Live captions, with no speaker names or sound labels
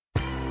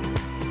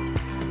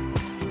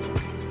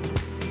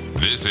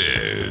This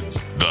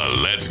is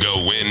the Let's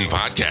Go Win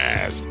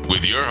podcast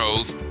with your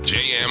host,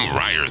 J.M.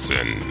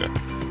 Ryerson.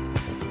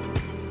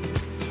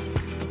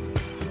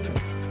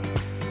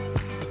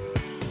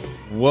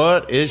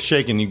 What is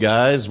shaking, you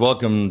guys?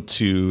 Welcome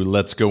to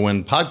Let's Go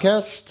Win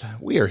podcast.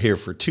 We are here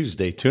for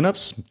Tuesday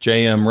tune-ups.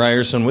 J.M.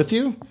 Ryerson with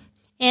you.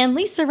 And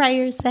Lisa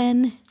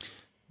Ryerson.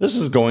 This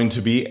is going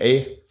to be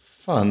a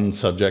fun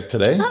subject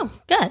today. Oh,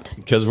 good.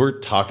 Because we're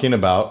talking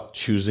about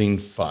choosing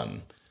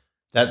fun.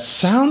 That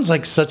sounds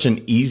like such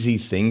an easy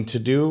thing to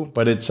do,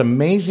 but it's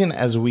amazing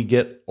as we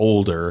get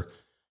older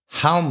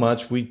how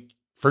much we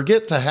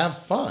forget to have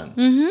fun.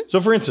 Mm-hmm. So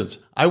for instance,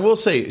 I will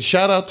say,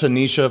 shout out to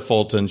Nisha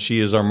Fulton.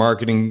 She is our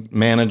marketing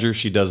manager.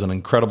 She does an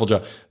incredible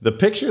job. The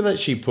picture that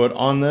she put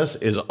on this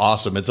is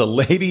awesome. It's a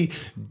lady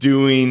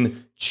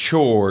doing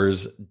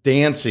chores,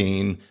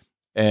 dancing,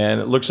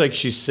 and it looks like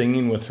she's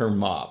singing with her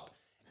mop.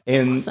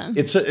 And awesome.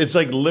 It's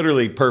like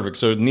literally perfect.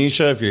 So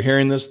Nisha, if you're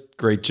hearing this,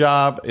 great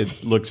job.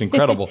 It looks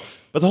incredible.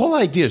 But the whole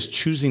idea is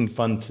choosing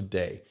fun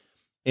today.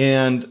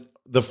 And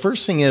the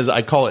first thing is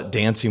I call it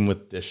dancing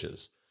with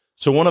dishes.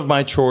 So one of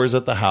my chores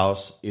at the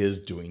house is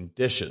doing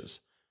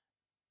dishes.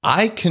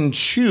 I can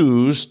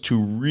choose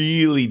to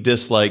really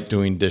dislike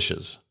doing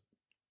dishes,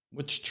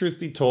 which truth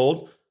be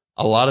told,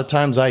 a lot of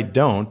times I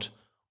don't,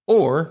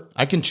 or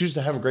I can choose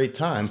to have a great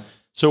time.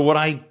 So what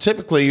I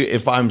typically,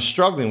 if I'm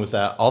struggling with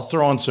that, I'll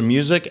throw on some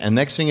music and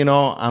next thing you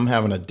know, I'm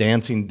having a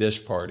dancing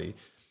dish party.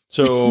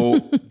 So,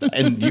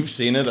 and you've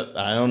seen it,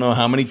 I don't know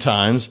how many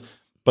times,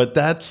 but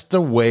that's the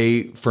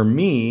way for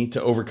me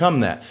to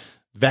overcome that.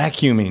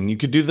 Vacuuming, you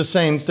could do the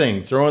same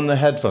thing, throw in the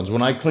headphones.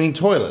 When I clean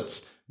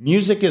toilets,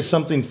 music is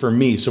something for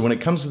me. So when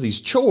it comes to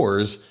these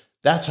chores,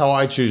 that's how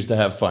I choose to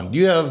have fun.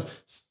 You have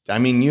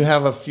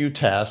a few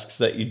tasks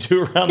that you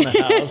do around the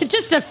house.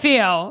 Just a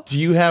few. Do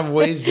you have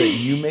ways that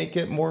you make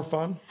it more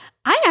fun?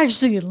 I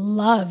actually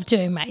love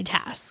doing my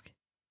task.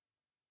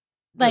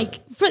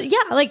 Like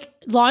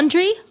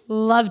laundry,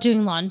 love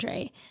doing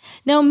laundry.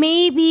 Now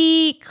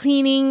maybe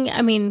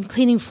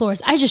cleaning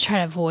floors. I just try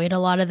to avoid a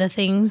lot of the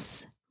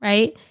things,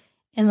 right?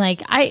 And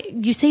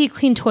you say you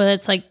clean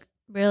toilets, like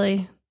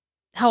really,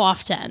 how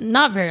often?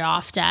 Not very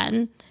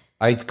often.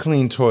 I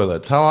clean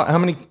toilets. How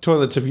many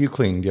toilets have you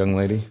cleaned, young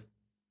lady?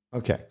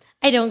 Okay.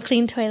 I don't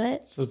clean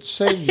toilets. So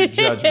save your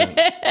judgment.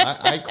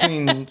 I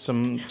clean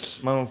some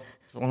small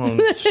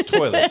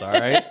toilets, all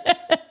right?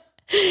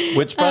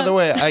 Which, by the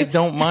way, I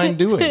don't mind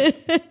doing.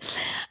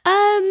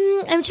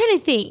 I'm trying to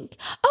think.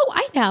 Oh,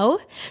 I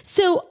know.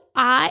 So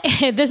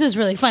this is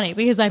really funny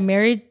because I'm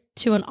married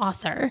to an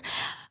author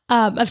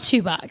of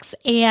 2 books,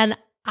 and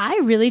I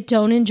really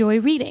don't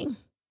enjoy reading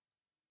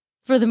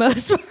for the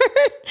most part.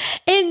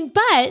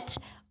 But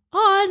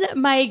on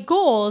my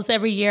goals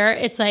every year,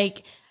 it's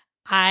like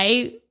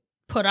I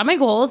put on my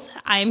goals,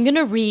 I'm going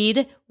to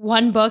read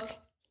 1 book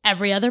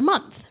every other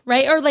month,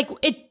 right? Or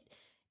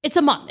it's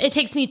a month. It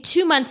takes me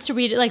 2 months to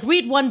read it. Like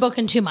read 1 book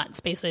in 2 months,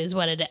 basically is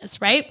what it is,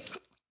 right?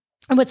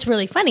 And what's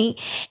really funny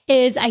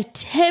is I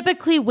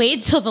typically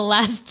wait till the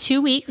last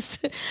 2 weeks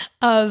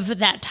of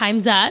that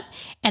time's up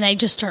and I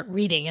just start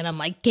reading and I'm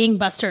like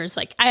gangbusters.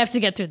 Like I have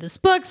to get through this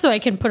book so I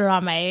can put it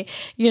on my,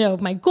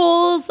 my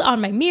goals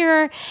on my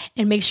mirror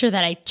and make sure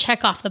that I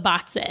check off the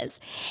boxes.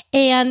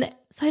 And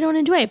so I don't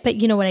enjoy it. But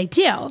you know what I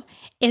do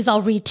is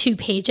I'll read 2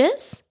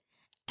 pages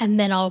and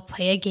then I'll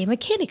play a game of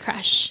Candy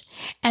Crush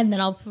and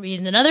then I'll read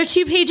another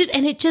 2 pages.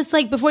 And it just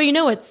before you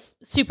know, it's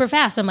super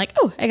fast. I'm like,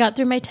 oh, I got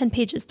through my 10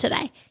 pages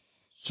today.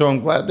 So I'm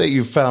glad that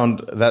you found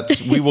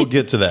that. We will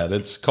get to that.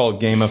 It's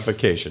called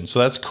gamification. So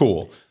that's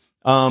cool.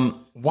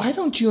 Why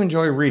don't you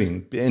enjoy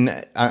reading?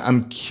 And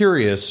I'm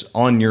curious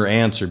on your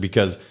answer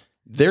because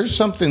there's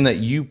something that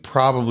you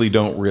probably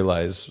don't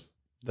realize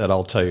that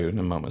I'll tell you in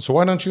a moment. So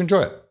why don't you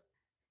enjoy it?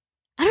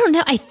 I don't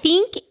know. I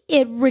think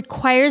it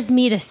requires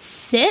me to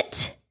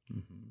sit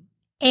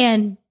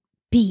and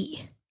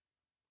be,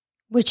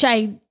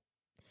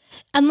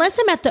 unless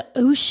I'm at the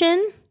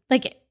ocean,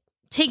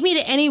 take me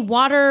to any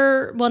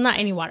water. Well, not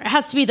any water. It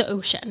has to be the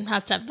ocean. It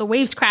has to have the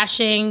waves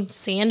crashing,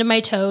 sand in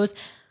my toes.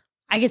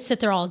 I could sit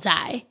there all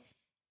day.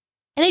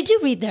 And I do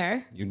read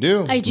there. You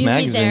do? I do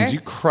magazines. Read there. You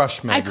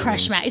crush magazines. I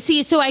crush magazines.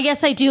 See, so I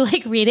guess I do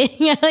like reading.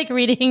 I like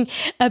reading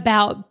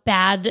about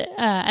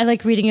I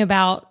like reading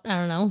about, I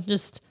don't know,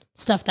 just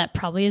stuff that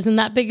probably isn't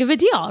that big of a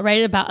deal,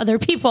 right? About other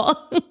people.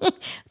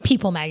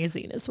 People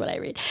magazine is what I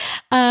read.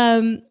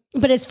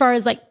 But as far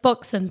as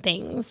books and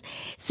things,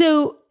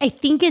 so I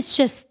think it's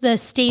just the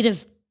state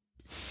of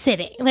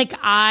sitting.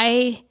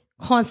 I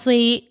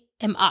constantly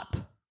am up.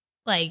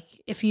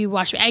 If you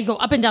watch me, I go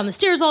up and down the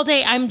stairs all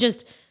day. I'm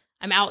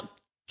out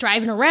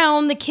driving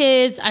around the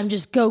kids. I'm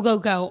just go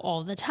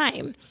all the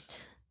time.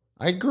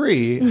 I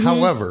agree. Mm-hmm.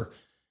 However,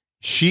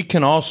 she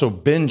can also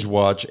binge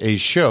watch a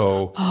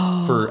show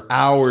for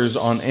hours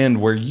on end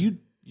where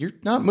you're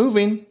not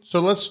moving. So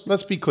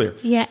let's be clear.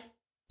 Yeah,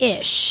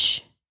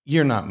 ish.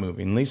 You're not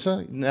moving,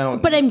 Lisa. No,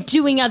 but I'm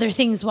doing other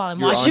things while I'm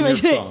watching on your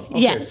phone. Okay,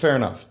 yes. Fair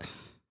enough.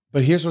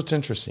 But here's what's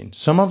interesting.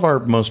 Some of our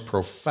most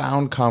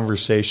profound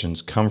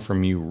conversations come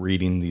from you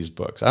reading these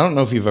books. I don't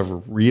know if you've ever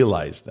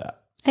realized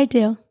that. I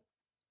do.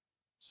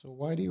 So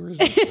why do you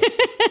resist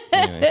it?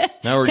 Anyway,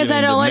 now we're Because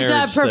getting I don't into like to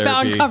have marriage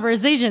profound therapy.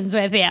 conversations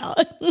with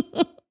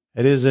you.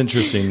 It is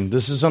interesting.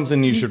 This is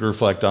something you should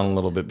reflect on a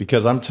little bit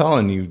because I'm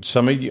telling you,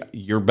 some of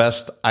your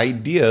best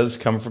ideas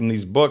come from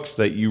these books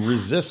that you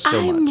resist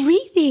so I'm much.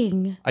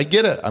 reading I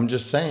get it. I'm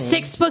just saying.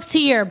 6 books a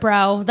year,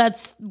 bro.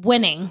 That's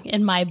winning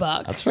in my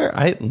book. That's fair.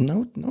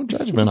 No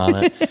judgment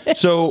on it.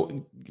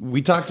 So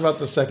we talked about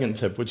the second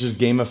tip, which is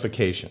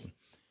gamification.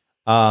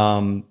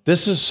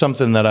 This is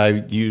something that I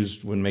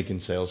used when making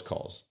sales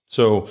calls.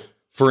 So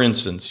for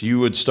instance, you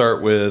would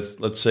start with,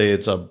 let's say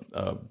it's a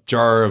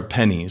jar of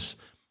pennies.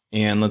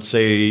 And let's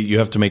say you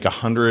have to make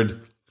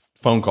 100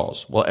 phone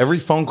calls. Well, every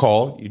phone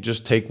call, you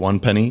just take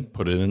 1 penny,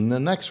 put it in the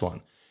next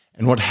one.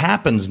 And what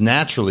happens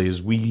naturally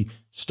is we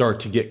start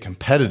to get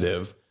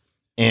competitive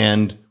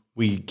and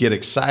we get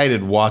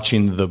excited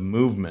watching the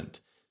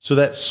movement. So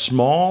that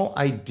small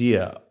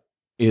idea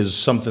is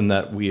something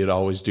that we'd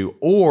always do,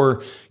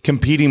 or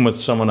competing with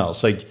someone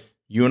else. Like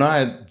you and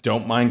I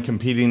don't mind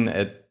competing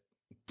at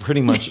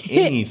pretty much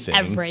anything.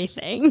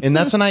 Everything. And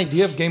that's an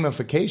idea of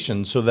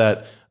gamification so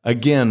that,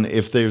 again,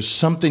 if there's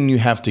something you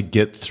have to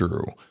get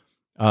through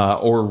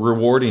or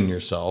rewarding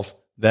yourself,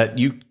 that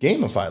you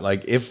gamify.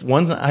 Like if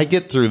I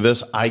get through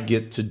this, I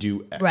get to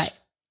do X. Right.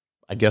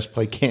 I guess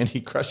play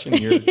Candy Crush in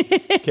your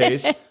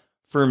case.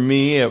 For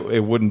me,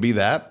 it wouldn't be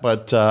that,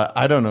 but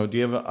I don't know. Do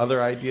you have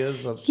other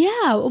ideas?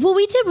 Yeah. Well,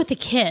 we did with the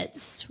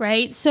kids,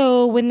 right?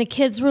 So when the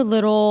kids were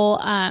little,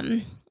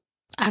 I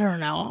don't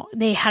know,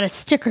 they had a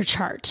sticker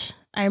chart.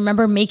 I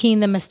remember making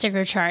them a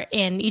sticker chart,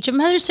 and each of them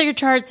had their sticker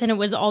charts, and it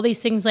was all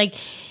these things like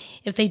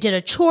if they did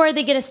a chore,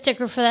 they get a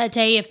sticker for that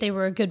day. If they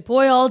were a good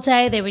boy all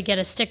day, they would get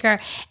a sticker.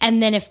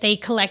 And then if they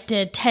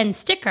collected 10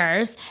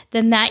 stickers,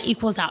 then that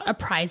equals out a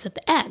prize at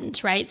the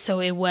end, right? So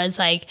it was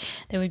like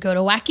they would go to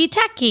Wacky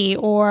Tacky,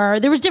 or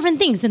there was different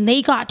things, and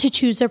they got to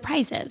choose their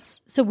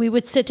prizes. So we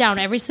would sit down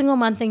every single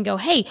month and go,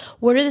 hey,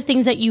 what are the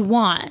things that you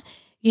want?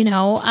 You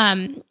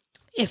know,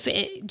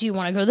 do you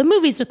want to go to the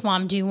movies with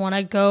mom? Do you want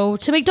to go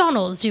to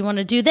McDonald's? Do you want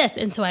to do this?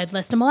 And so I'd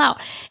list them all out.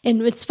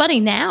 And it's funny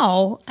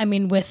now, I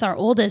mean, with our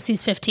oldest,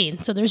 he's 15,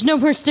 so there's no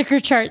more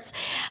sticker charts.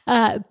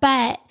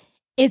 But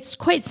it's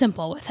quite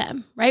simple with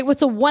him, right?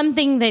 What's the one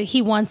thing that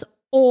he wants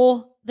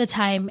all the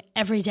time,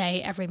 every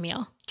day, every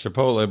meal?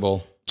 Chipotle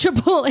bowl.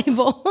 Chipotle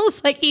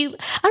bowls. Like I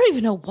don't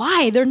even know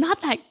why. They're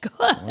not that good.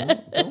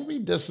 Well, don't be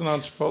dissing on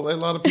Chipotle. A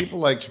lot of people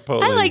like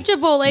Chipotle. I like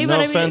Chipotle, no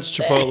but offense,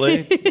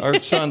 Chipotle.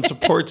 Our son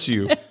supports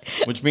you,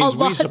 which means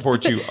we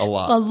support you a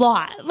lot. A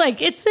lot.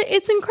 Like it's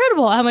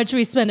incredible how much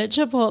we spend at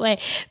Chipotle.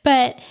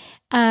 But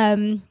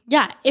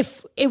yeah,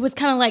 if it was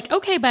kind of like,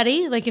 okay,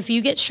 buddy, like if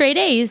you get straight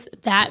A's,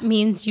 that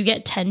means you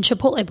get 10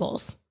 Chipotle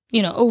bowls,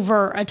 you know,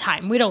 over a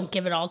time. We don't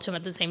give it all to him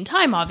at the same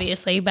time,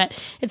 obviously, but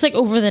it's like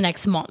over the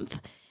next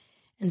month.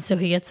 And so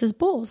he gets his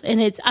bowls, and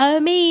it's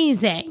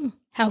amazing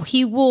how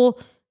he will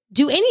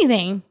do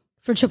anything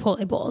for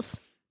Chipotle bowls.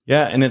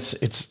 Yeah, and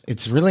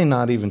it's really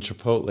not even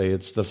Chipotle.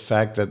 It's the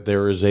fact that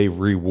there is a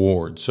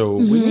reward. So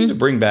we need to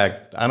bring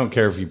back, I don't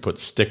care if you put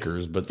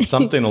stickers, but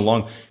something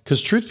along,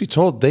 because truth be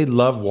told, they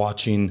love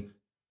watching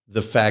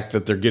the fact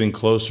that they're getting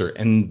closer,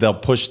 and they'll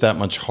push that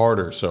much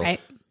harder. So Right.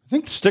 I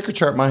think the sticker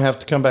chart might have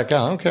to come back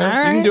out. I don't care. All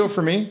You can right. do it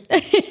for me.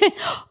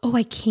 Oh,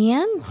 I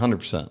can?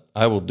 100%.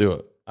 I will do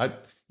it.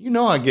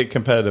 I get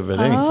competitive at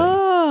anything.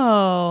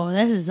 Oh,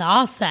 this is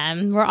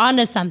awesome. We're on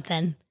to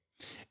something.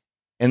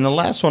 And the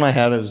last one I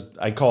had is,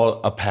 I call it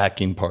a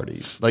packing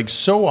party. Like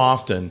so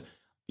often,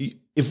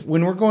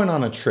 when we're going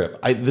on a trip,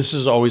 this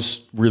is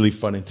always really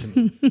funny to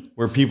me,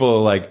 where people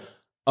are like,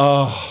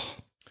 oh,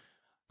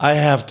 I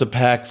have to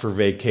pack for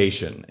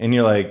vacation. And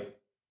you're like,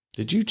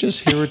 did you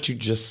just hear what you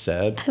just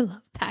said? I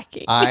love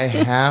packing. I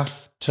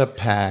have to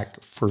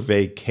pack for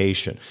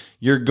vacation.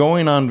 You're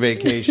going on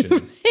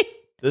vacation.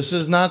 This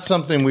is not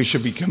something we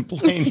should be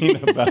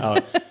complaining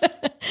about.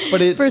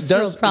 But it First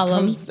world does.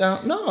 problems.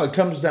 It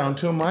comes down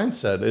to a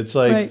mindset. It's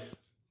like, Right.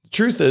 the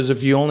truth is,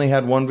 if you only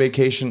had one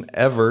vacation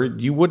ever,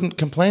 you wouldn't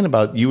complain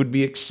about it. You would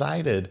be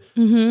excited.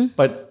 Mm-hmm.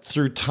 But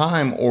through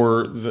time,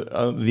 or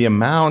the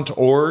amount,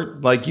 or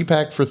like you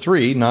pack for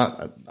 3,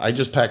 I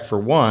just packed for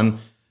 1,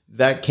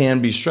 that can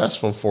be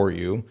stressful for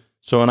you.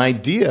 So an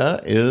idea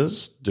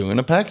is doing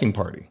a packing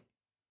party.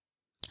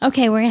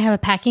 Okay, we're going to have a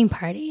packing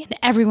party, and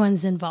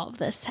everyone's involved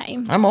this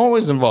time. I'm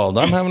always involved.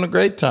 I'm having a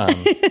great time.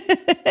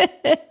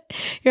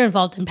 You're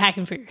involved in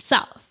packing for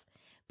yourself.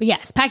 But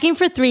yes, packing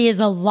for 3 is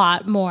a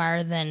lot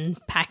more than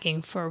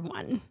packing for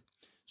 1.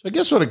 So I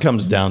guess what it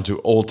comes down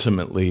to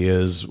ultimately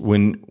is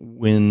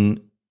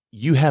when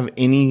you have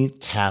any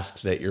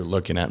task that you're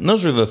looking at, and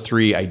those are the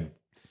 3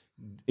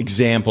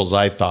 examples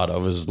I thought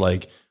of, is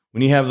like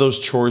when you have those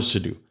chores to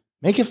do,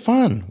 make it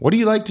fun. What do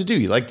you like to do?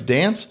 You like to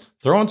dance?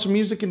 Throw on some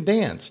music and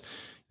dance.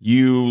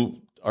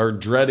 You are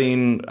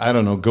dreading, I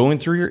don't know, going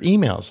through your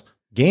emails.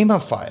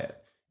 Gamify it.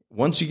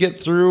 Once you get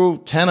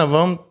through 10 of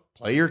them,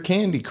 play your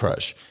Candy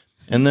Crush.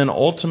 And then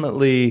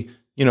ultimately,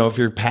 if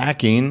you're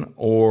packing,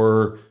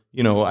 or,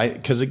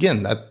 because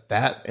again,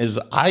 that is,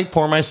 I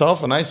pour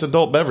myself a nice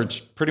adult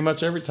beverage pretty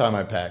much every time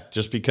I pack,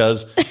 just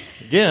because,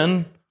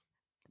 again,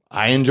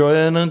 I enjoy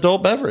an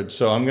adult beverage,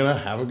 so I'm going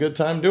to have a good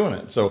time doing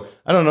it. So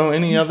I don't know,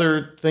 any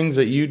other things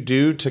that you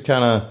do to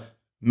kind of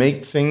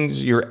make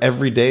things your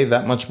everyday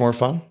that much more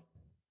fun?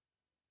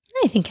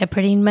 I think I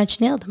pretty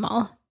much nailed them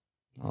all.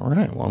 All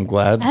right. Well, I'm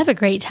glad. I have a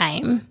great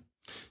time.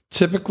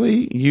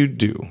 Typically, you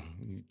do.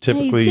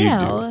 Typically, you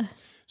do.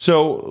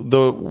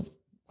 So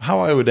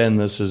how I would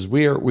end this is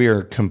we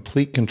are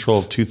complete control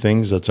of two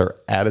things. That's our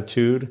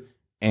attitude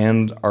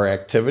and our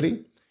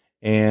activity.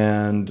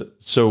 And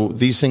so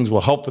these things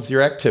will help with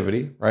your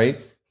activity, right?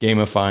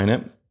 Gamifying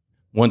it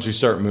once we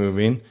start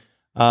moving.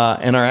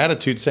 And our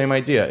attitude, same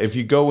idea. If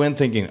you go in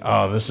thinking,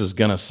 oh, this is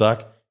going to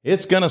suck,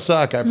 it's going to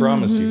suck, I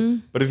promise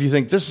you. But if you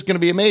think this is going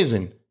to be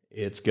amazing,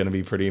 it's going to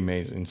be pretty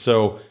amazing.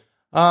 So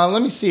let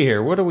me see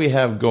here. What do we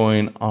have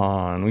going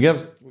on? We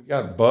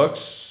got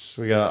books.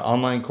 We got an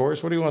online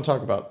course. What do you want to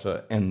talk about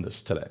to end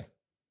this today?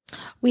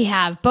 We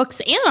have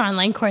books and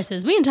online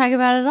courses. We can talk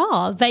about it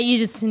all, but you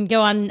just can go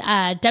on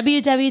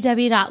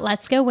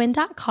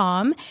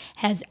www.letsgowin.com.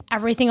 Has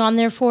everything on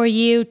there for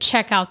you.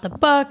 Check out the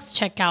books,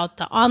 check out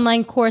the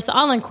online course. The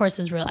online course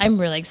is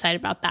I'm really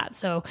excited about that.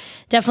 So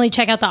definitely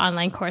check out the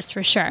online course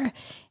for sure.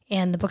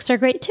 And the books are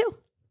great too.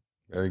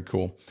 Very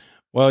cool.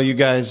 Well, you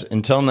guys,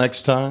 until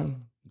next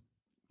time,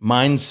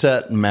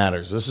 mindset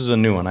matters. This is a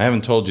new one. I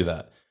haven't told you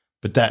that,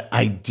 but that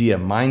idea,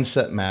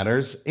 mindset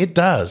matters. It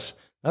does.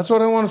 That's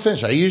what I want to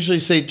finish. I usually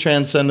say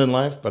transcend in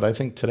life, but I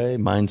think today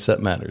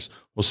mindset matters.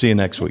 We'll see you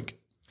next week.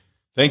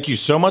 Thank you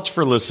so much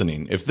for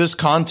listening. If this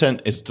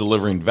content is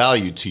delivering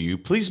value to you,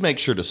 please make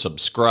sure to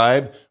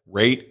subscribe,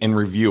 rate, and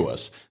review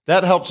us.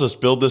 That helps us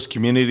build this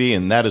community,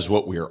 and that is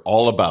what we are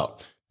all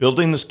about.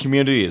 Building this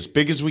community as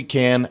big as we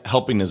can,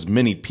 helping as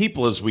many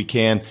people as we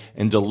can,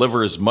 and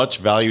deliver as much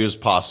value as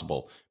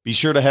possible. Be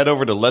sure to head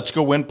over to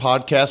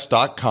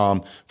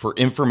letsgowinpodcast.com for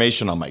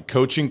information on my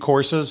coaching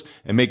courses,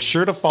 and make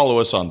sure to follow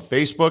us on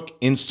Facebook,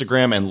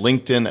 Instagram, and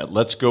LinkedIn at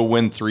Let's Go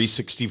Win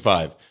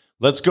 365.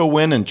 Let's go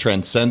win and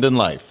transcend in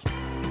life.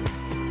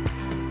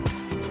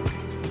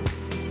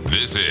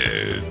 This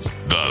is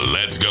the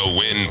Let's Go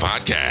Win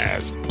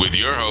podcast with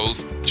your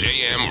host,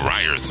 J.M.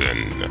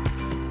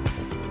 Ryerson.